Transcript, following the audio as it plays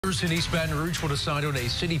Voters in East Baton Rouge will decide on a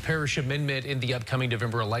city-parish amendment in the upcoming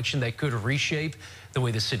November election that could reshape the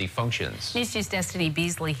way the city functions. News 2's Destiny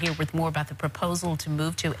Beasley here with more about the proposal to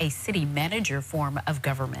move to a city manager form of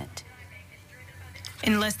government.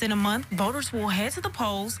 In less than a month, voters will head to the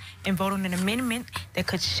polls and vote on an amendment that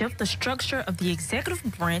could shift the structure of the executive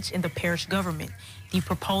branch in the parish government. The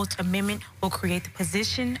proposed amendment will create the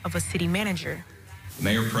position of a city manager. The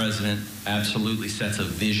Mayor President absolutely sets a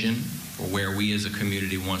vision for where we as a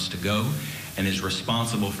community wants to go and is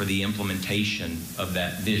responsible for the implementation of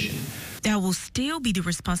that vision. That will still be the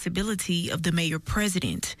responsibility of the Mayor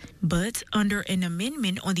President. But under an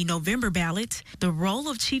amendment on the November ballot, the role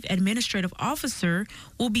of Chief Administrative Officer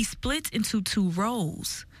will be split into two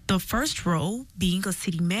roles. The first role being a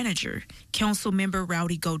city manager. Council member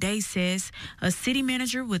Rowdy Godet says a city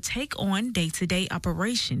manager would take on day-to-day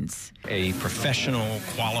operations. A professional,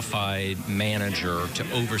 qualified manager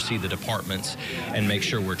to oversee the departments and make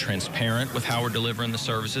sure we're transparent with how we're delivering the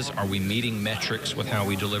services. Are we meeting metrics with how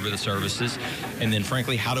we deliver the services? And then,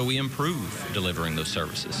 frankly, how do we improve delivering those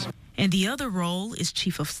services? And the other role is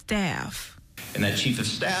Chief of Staff. And that Chief of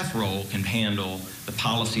Staff role can handle the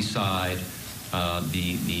policy side,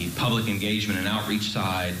 the public engagement and outreach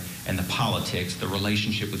side, and the politics, the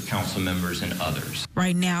relationship with council members and others.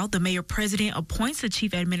 Right now, the Mayor President appoints a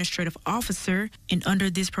Chief Administrative Officer, and under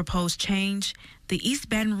this proposed change, the East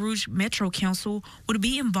Baton Rouge Metro Council would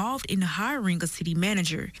be involved in hiring a city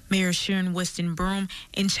manager. Mayor Sharon Weston Broom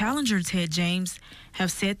and challenger Ted James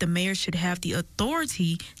have said the mayor should have the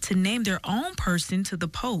authority to name their own person to the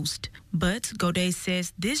post. But Godet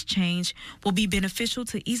says this change will be beneficial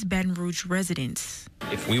to East Baton Rouge residents.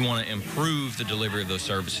 If we want to improve the delivery of those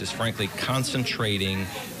services, frankly, concentrating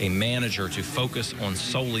a manager to focus on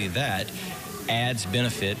solely that adds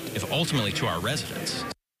benefit, if ultimately, to our residents.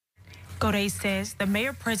 Godet says the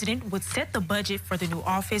Mayor President would set the budget for the new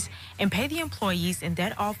office and pay the employees in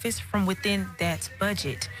that office from within that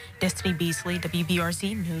budget. Destiny Beasley,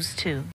 WBRZ News 2.